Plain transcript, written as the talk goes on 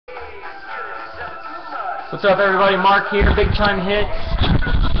What's up, everybody? Mark here, Big Time Hits.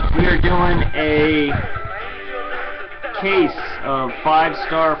 We are doing a case of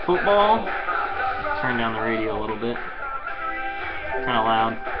 5-star football. Turn down the radio a little bit. Kind of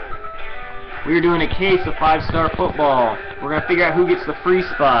loud. We are doing a case of 5-star football. We're going to figure out who gets the free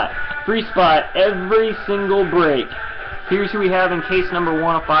spot. Free spot every single break. Here's who we have in case number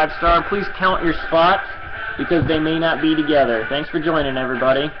 1 of 5-star. Please count your spots because they may not be together. Thanks for joining,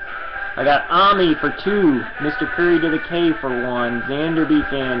 everybody. I got Ami for 2, Mr. Curry to the K for 1, Xander B.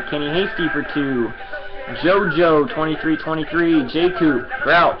 Fan, Kenny Hasty for 2, JoJo 2323, J Coop,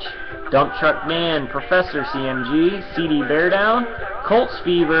 Grouch, Dump Truck Man, Professor CMG, CD Bear Down, Colts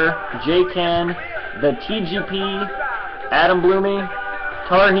Fever, J Ken, the TGP, Adam Blooming,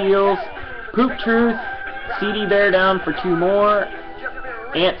 Tar Heels, Poop Truth, CD Bear Down for 2 more,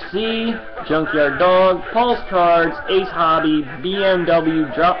 Ant C, Junkyard Dog, Paul's Cards, Ace Hobby, BMW,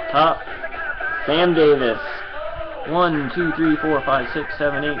 Drop Top, Sam Davis. 1, 2, 3, 4, 5, 6,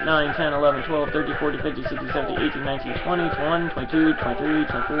 7, 8, 9, 10, 11, 12, 13, 14, 15, 16, 17, 18, 19, 20, 21, 22, 23,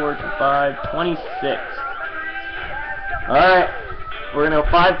 24, 25, 26. Alright, we're going to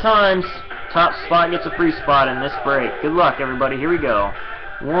go 5 times. Top spot gets a free spot in this break. Good luck, everybody. Here we go.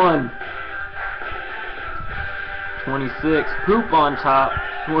 1. 26, poop on top.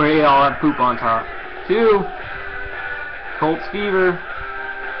 We all have poop on top. 2, Colts Fever.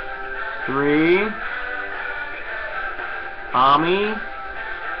 3, Ami.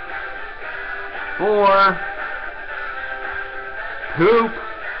 4, poop.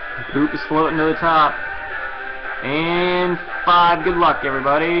 Poop is floating to the top. And 5, good luck,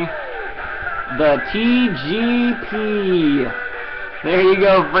 everybody. The TGP. There you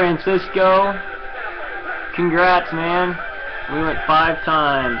go, Francisco. Congrats, man. We went 5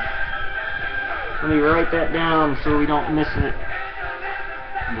 times. Let me write that down so we don't miss it.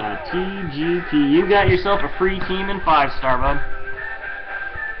 The TGP. You got yourself a free team in 5-star, bud.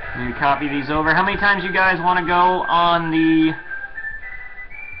 Let me copy these over. How many times you guys want to go on the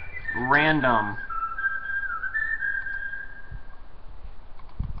random?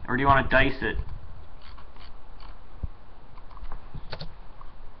 Or do you want to dice it?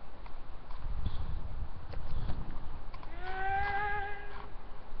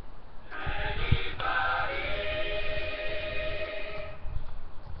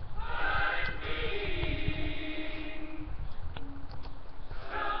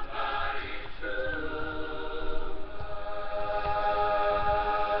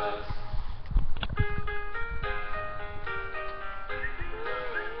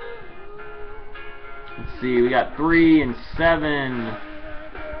 Let's see, we got 3 and 7.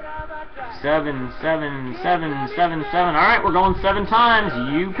 7, 7, 7, 7, 7. Alright, we're going 7 times.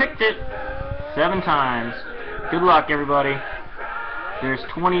 You picked it. 7 times. Good luck, everybody. There's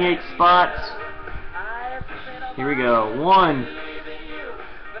 28 spots. Here we go. 1.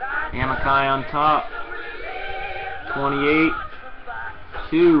 Amakai on top. 28.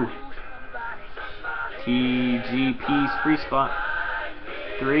 2. TGP's free spot.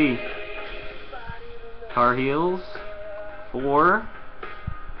 3. Tar Heels. 4.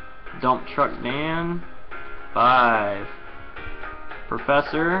 Dump Truck Dan. 5.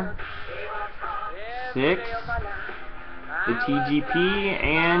 Professor. 6. The TGP.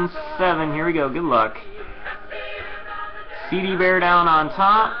 And 7. Here we go. Good luck. CD Bear Down on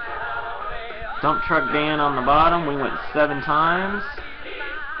top. Dump Truck Dan on the bottom. We went 7 times.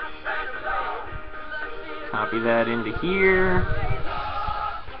 Copy that into here.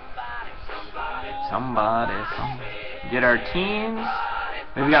 Somebody. Get our teams.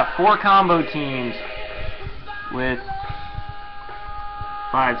 We've got 4 combo teams with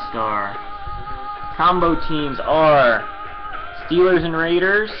 5-star. Combo teams are Steelers and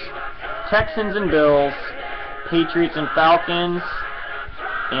Raiders, Texans and Bills, Patriots and Falcons,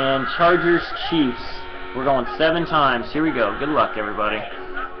 and Chargers Chiefs. We're going 7 times. Here we go. Good luck, everybody.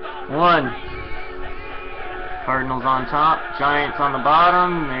 1. Cardinals on top, Giants on the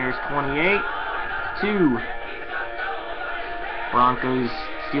bottom. There's 28. 2. Broncos,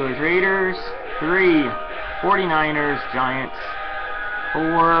 Steelers, Raiders. 3. 49ers, Giants.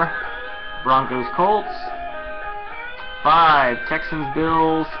 4. Broncos, Colts. 5. Texans,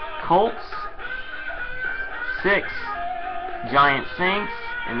 Bills, Colts. 6. Giants, Saints.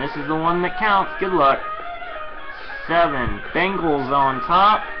 And this is the one that counts. Good luck. 7. Bengals on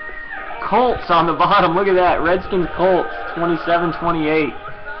top. Colts on the bottom. Look at that. Redskins, Colts. 27-28.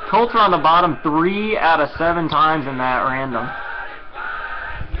 Colts are on the bottom 3 out of 7 times in that random.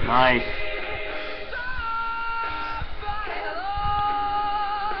 Nice.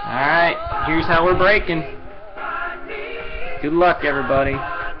 Alright, here's how we're breaking. Good luck, everybody.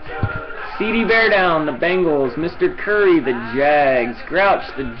 CD Bear Down, the Bengals. Mr. Curry, the Jags. Grouch,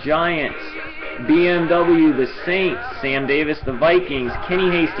 the Giants. BMW, the Saints. Sam Davis, the Vikings. Kenny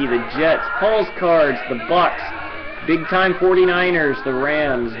Hasty, the Jets. Paul's Cards, the Bucks. Big Time 49ers, the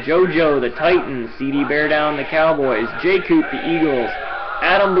Rams. JoJo, the Titans. CD Bear Down, the Cowboys. J. Coop, the Eagles.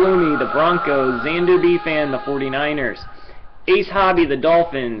 Adam Bloomy, the Broncos. Xander B. Fan, the 49ers. Ace Hobby, the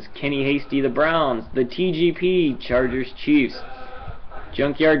Dolphins. Kenny Hasty, the Browns. The TGP, Chargers, Chiefs.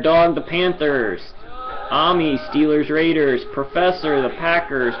 Junkyard Dog, the Panthers. Ami, Steelers, Raiders. Professor, the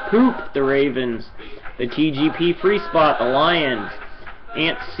Packers. Poop, the Ravens. The TGP Free Spot, the Lions.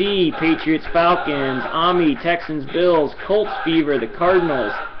 Ant C, Patriots, Falcons. Ami, Texans, Bills. Colts Fever, the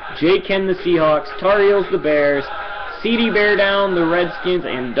Cardinals. J. Ken, the Seahawks. Tar Heels, the Bears. CD Bear Down, the Redskins.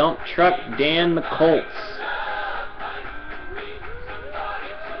 And Dump Truck Dan, the Colts.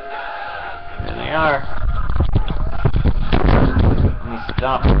 There they are. Let me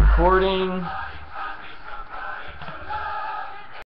stop recording.